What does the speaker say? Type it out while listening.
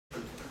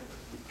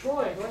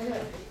Troy, go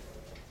ahead.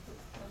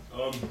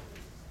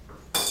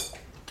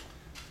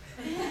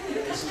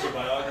 This is a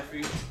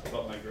biography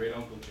about my great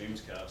uncle James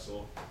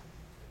Castle.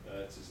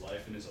 It's his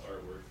life and his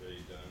artwork that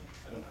he'd done.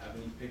 I don't have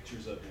any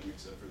pictures of him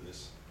except for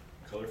this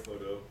color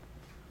photo.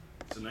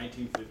 It's a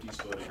 1950s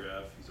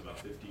photograph. He's about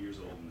 50 years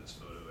old in this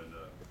photo, and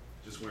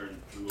just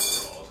wearing blue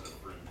overalls and a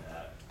brimmed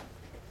hat.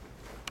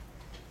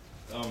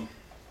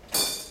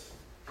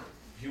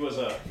 He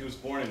was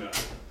born in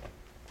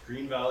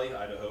Green Valley,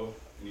 Idaho,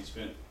 and he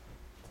spent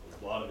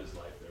a lot of his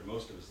life there,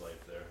 most of his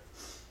life there,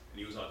 and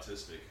he was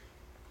autistic.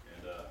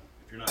 And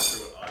if you're not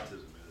sure what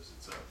autism is,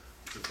 it's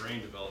a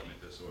brain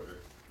development disorder.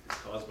 It's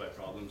caused by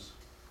problems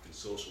in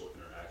social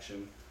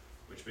interaction,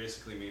 which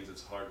basically means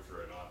it's hard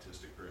for an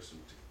autistic person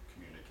to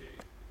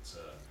communicate. It's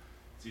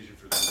easier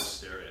for them to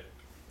stare at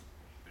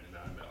an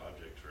inanimate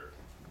object for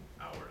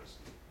hours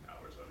and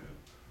hours on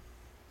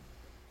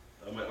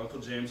end. My Uncle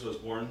James was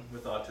born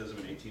with autism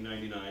in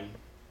 1899,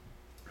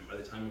 and by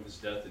the time of his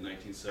death in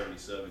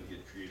 1977, he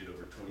had created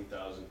over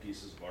 20,000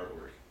 pieces of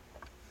artwork.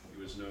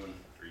 He is known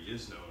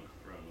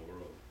around the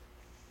world.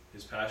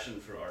 His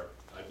passion for art,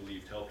 I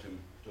believe, helped him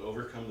to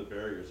overcome the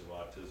barriers of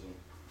autism,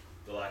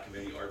 the lack of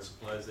any art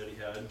supplies that he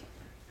had,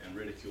 and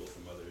ridicule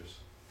from others.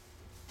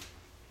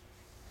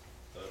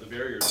 The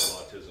barriers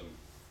of autism.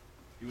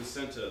 He was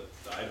sent to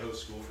the Idaho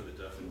School for the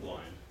Deaf and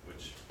Blind,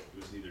 which he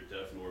was neither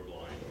deaf nor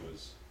blind. He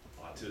was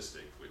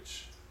autistic,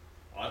 which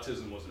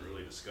autism wasn't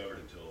really discovered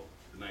until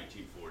the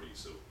 1940s.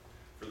 So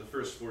for the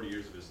first 40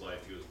 years of his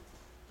life, he was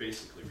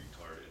basically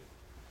retarded.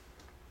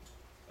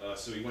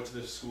 So he went to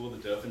the School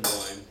of the Deaf and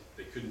Blind.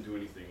 They couldn't do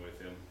anything with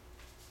him.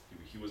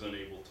 He was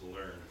unable to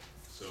learn.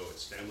 So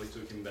his family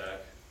took him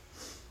back,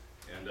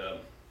 and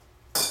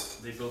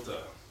they built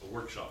a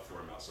workshop for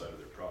him outside of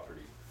their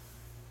property.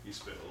 He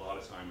spent a lot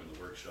of time in the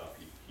workshop.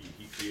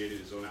 He created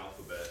his own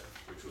alphabet,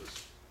 which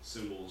was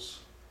symbols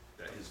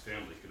that his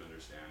family could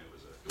understand. It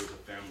was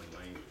a family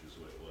language is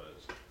what it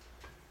was.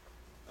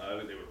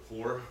 They were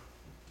poor.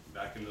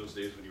 Back in those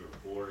days when you were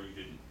poor, you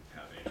didn't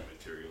have any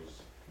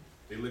materials.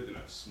 They lived in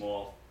a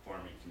small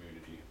farming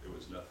community. There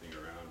was nothing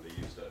around.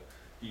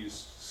 He used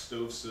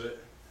stove soot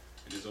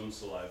and his own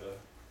saliva.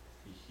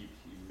 He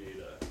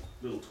made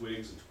little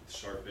twigs with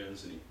sharp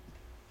ends, and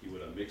he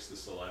would mix the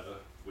saliva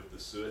with the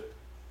soot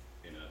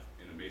in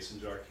a mason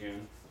jar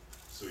can,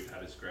 so he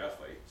had his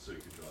graphite so he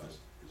could draw his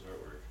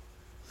artwork.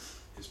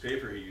 His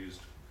paper he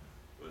used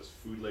was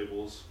food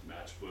labels,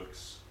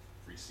 matchbooks,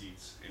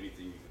 receipts,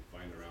 anything you can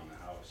find around the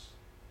house.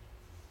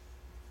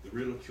 The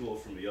ridicule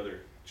from the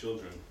other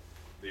children,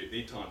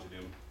 they taunted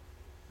him.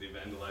 They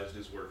vandalized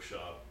his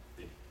workshop.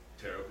 They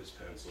tear up his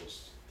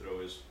pencils, throw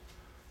his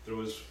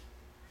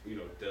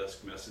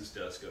desk, mess his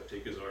desk up,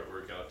 take his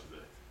artwork out to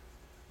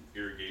the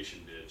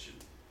irrigation ditch,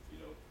 and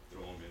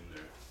throw him in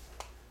there.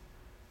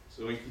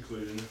 So in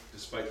conclusion,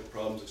 despite the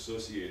problems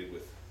associated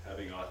with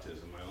having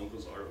autism, my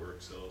uncle's artwork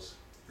sells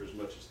for as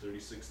much as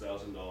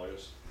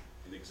 $36,000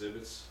 in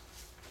exhibits,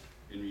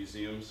 in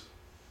museums,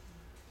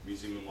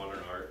 Museum of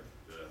Modern Art,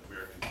 the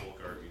American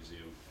Folk Art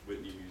Museum,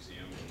 Whitney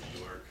Museum in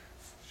New York,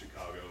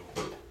 Chicago,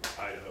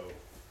 Idaho,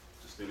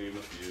 just to name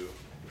a few.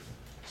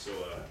 So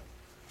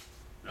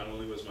not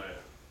only was my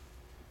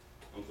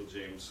Uncle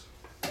James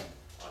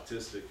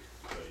autistic,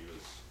 but he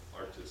was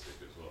artistic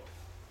as well.